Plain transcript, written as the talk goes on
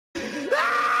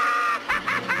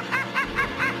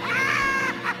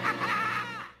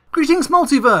Greetings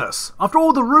Multiverse! After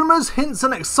all the rumours, hints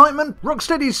and excitement,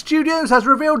 Rocksteady Studios has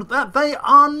revealed that they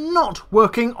are not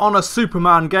working on a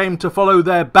Superman game to follow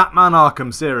their Batman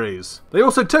Arkham series. They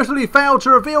also totally failed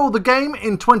to reveal the game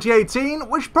in 2018,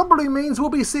 which probably means we'll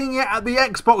be seeing it at the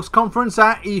Xbox conference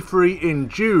at E3 in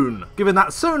June, given that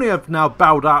Sony have now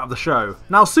bowed out of the show.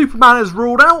 Now Superman is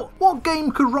ruled out, what game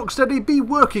could Rocksteady be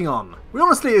working on? We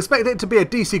honestly expect it to be a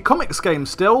DC Comics game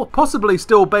still, possibly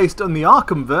still based on the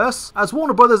Arkhamverse, as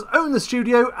Warner Brothers own the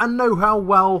studio and know how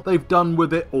well they've done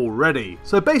with it already.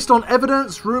 So based on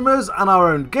evidence, rumours and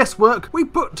our own guesswork, we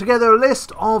put together a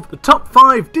list of the top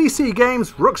 5 DC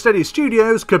games Rocksteady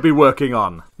Studios could be working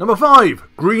on. Number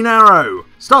 5, Green Arrow.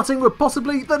 Starting with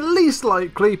possibly the least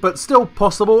likely but still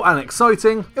possible and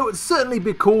exciting, it would certainly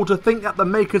be cool to think that the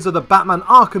makers of the Batman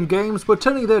Arkham games were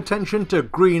turning their attention to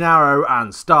Green Arrow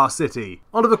and Star City.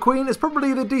 Oliver Queen is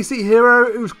probably the DC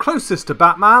hero who's closest to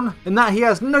Batman, in that he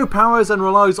has no powers and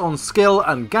relies on skill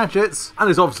and gadgets, and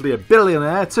is obviously a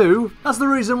billionaire too. That's the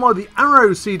reason why the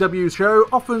Arrow CW show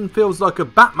often feels like a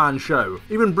Batman show,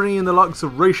 even bringing in the likes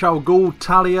of Ra's al Ghul,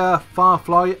 Talia,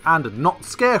 Firefly and not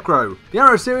Scarecrow. The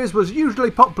Arrow series was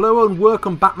usually popular and work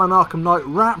on Batman Arkham Knight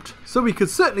wrapped, so we could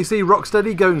certainly see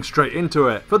Rocksteady going straight into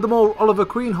it. Furthermore, Oliver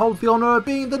Queen holds the honour of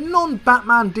being the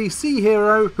non-Batman DC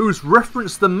hero who's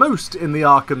referenced the most in the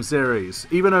Arkham series,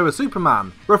 even over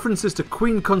Superman. References to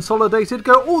Queen Consolidated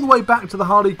go all the way back to the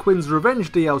Harley Quinn's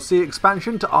Revenge DLC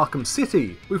expansion to Arkham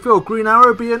City. We feel Green Arrow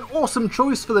would be an awesome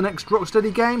choice for the next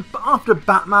Rocksteady game, but after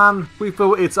Batman, we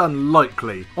feel it's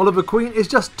unlikely. Oliver Queen is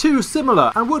just too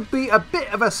similar and would be a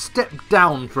bit of a step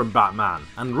down from Batman,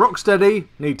 and Rocksteady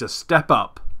need to step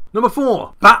up. Number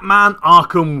 4, Batman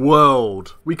Arkham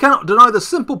World. We cannot deny the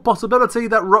simple possibility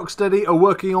that Rocksteady are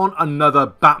working on another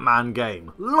Batman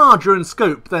game, larger in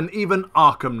scope than even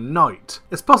Arkham Knight.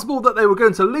 It's possible that they were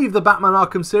going to leave the Batman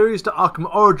Arkham series to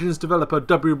Arkham Origins developer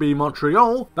WB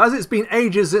Montreal, but as it's been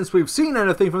ages since we've seen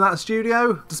anything from that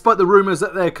studio, despite the rumours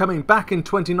that they're coming back in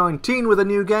 2019 with a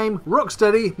new game,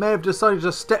 Rocksteady may have decided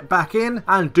to step back in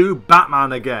and do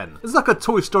Batman again. It's like a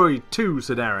Toy Story 2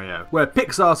 scenario, where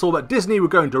Pixar saw that Disney were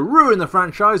going to ruin the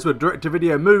franchise with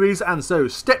direct-to-video movies and so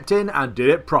stepped in and did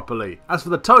it properly. As for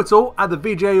the title, at the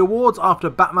VGA Awards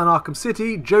after Batman Arkham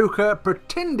City, Joker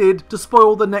pretended to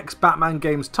spoil the next Batman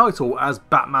game's title as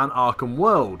Batman Arkham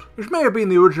World, which may have been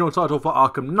the original title for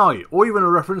Arkham Knight, or even a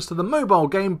reference to the mobile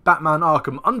game Batman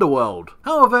Arkham Underworld.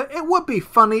 However, it would be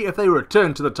funny if they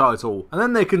returned to the title, and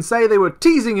then they can say they were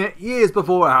teasing it years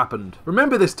before it happened.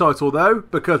 Remember this title though,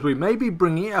 because we may be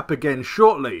bringing it up again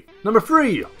shortly. Number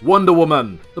 3, Wonder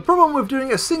Woman. The problem with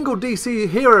doing a single DC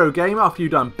hero game after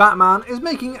you've done Batman is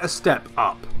making a step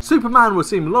up. Superman would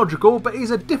seem logical, but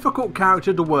he's a difficult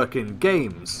character to work in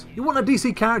games. You want a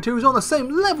DC character who's on the same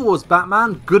level as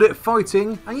Batman, good at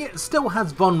fighting, and yet still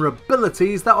has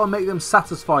vulnerabilities that will make them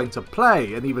satisfying to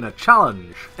play and even a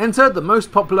challenge. Enter the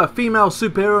most popular female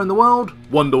superhero in the world,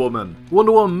 Wonder Woman. The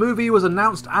Wonder Woman movie was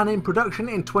announced and in production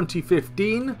in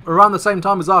 2015, around the same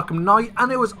time as Arkham Knight,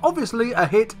 and it was obviously a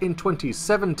hit in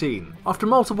 2017. After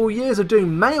multiple years of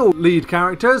doing male lead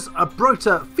characters, a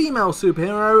brighter female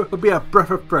superhero would be a breath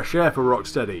of fresh air for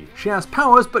Rocksteady. She has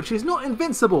powers, but she's not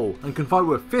invincible and can fight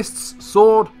with fists,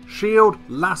 sword, shield,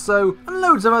 lasso, and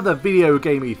loads of other video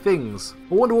gamey things.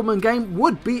 A Wonder Woman game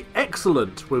would be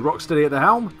excellent with Rocksteady at the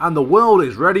helm, and the world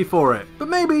is ready for it. But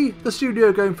maybe the studio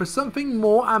are going for something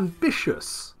more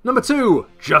ambitious. Number 2,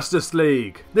 Justice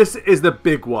League. This is the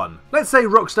big one. Let's say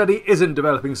Rocksteady isn't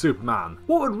developing Superman.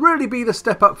 What would really be the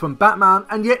step up from Batman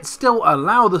and yet still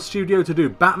allow the studio to do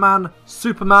Batman,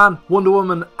 Superman, Wonder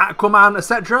Woman, Aquaman,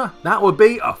 etc.? That would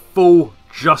be a full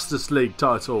Justice League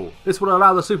title. This would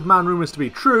allow the Superman rumours to be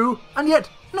true, and yet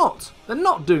not. They're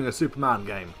not doing a Superman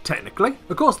game, technically.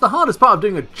 Of course, the hardest part of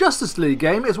doing a Justice League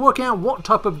game is working out what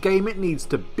type of game it needs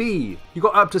to be. You've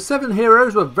got up to 7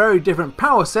 heroes with very different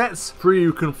power sets, 3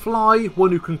 who can fly,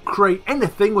 1 who can create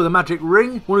anything with a magic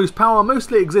ring, 1 whose power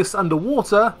mostly exists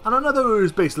underwater, and another who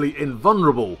is basically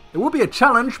invulnerable. It would be a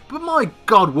challenge, but my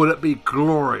god would it be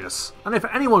glorious. And if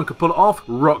anyone could pull it off,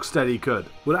 Rocksteady could.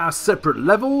 Would it have separate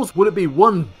levels? Would it be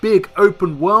one big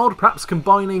open world, perhaps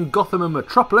combining Gotham and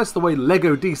Metropolis the way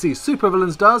LEGO DC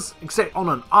Supervillains does, except on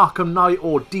an Arkham Knight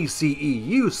or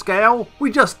DCEU scale?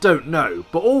 We just don't know,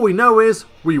 but all we know is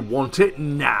we want it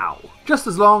now. Just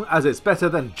as long as it's better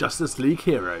than Justice League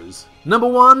Heroes. Number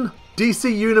 1,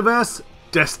 DC Universe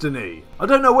Destiny. I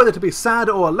don't know whether to be sad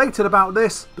or elated about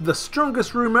this, but the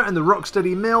strongest rumour in the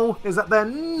Rocksteady mill is that they're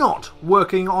not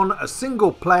working on a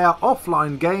single player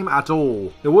offline game at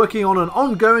all. They're working on an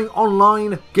ongoing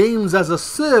online games as a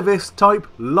service type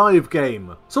live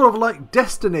game, sort of like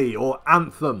Destiny or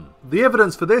Anthem. The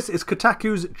evidence for this is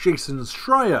Kotaku's Jason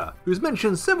Schreier, who's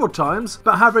mentioned several times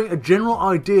about having a general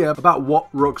idea about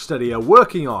what Rocksteady are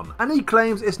working on, and he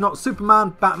claims it's not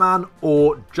Superman, Batman,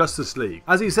 or Justice League.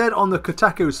 As he said on the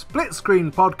Kotaku Split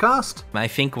Screen podcast, I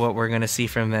think what we're going to see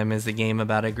from them is a game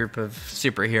about a group of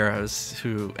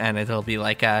superheroes and it'll be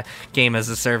like a game as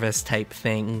a service type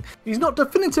thing. He's not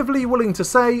definitively willing to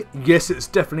say, yes, it's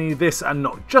definitely this and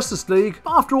not Justice League,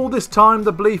 but after all this time,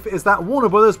 the belief is that Warner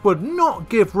Brothers would not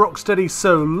give Rocksteady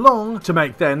so long to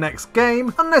make their next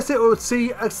game unless it would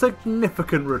see a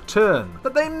significant return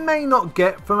that they may not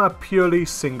get from a purely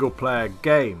single player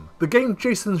game. The game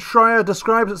Jason Schreier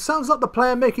describes sounds like the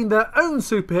player making their own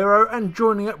superhero and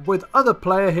joining up with other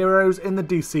player heroes in the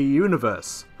DC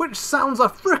universe, which sounds a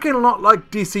freaking lot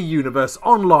like DC Universe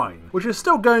Online, which is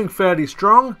still going fairly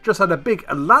strong, just had a big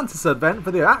Atlantis event for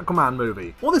the Aquaman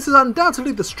movie. While this is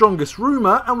undoubtedly the strongest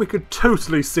rumour and we could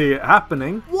totally see it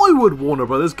happening, why would Warner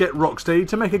Brothers get Rocksteady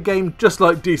to make a game just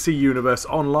like DC Universe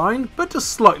Online, but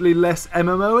just slightly less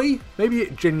MMO-y? Maybe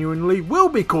it genuinely will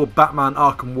be called Batman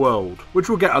Arkham World, which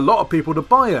will get a lot of people to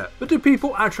buy it. But do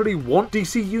people actually want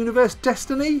DC Universe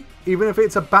Destiny, even if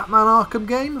it's a Batman Arkham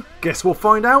game? Guess we'll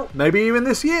find out, maybe even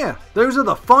this year. Those are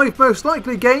the 5 most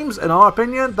likely games, in our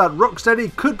opinion, that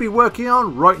Rocksteady could be working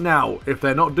on right now, if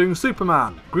they're not doing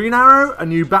Superman. Green Arrow, a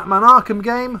new Batman Arkham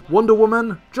game, Wonder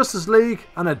Woman, Justice League,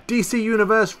 and a DC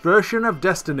Universe version of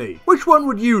Destiny. Which one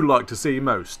would you like to see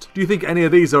most? Do you think any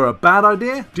of these are a bad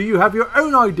idea? Do you have your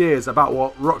own ideas about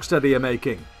what Rocksteady are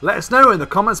making? Let us know in the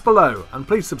comments below, and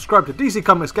please subscribe to DC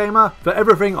Comics Gamer for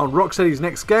everything on Rocksteady's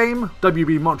next game,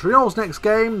 WB Montreal's next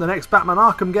game, the next Batman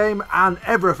Arkham game, and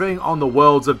everything on the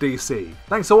worlds of DC.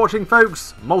 Thanks for watching,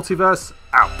 folks. Multiverse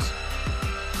out.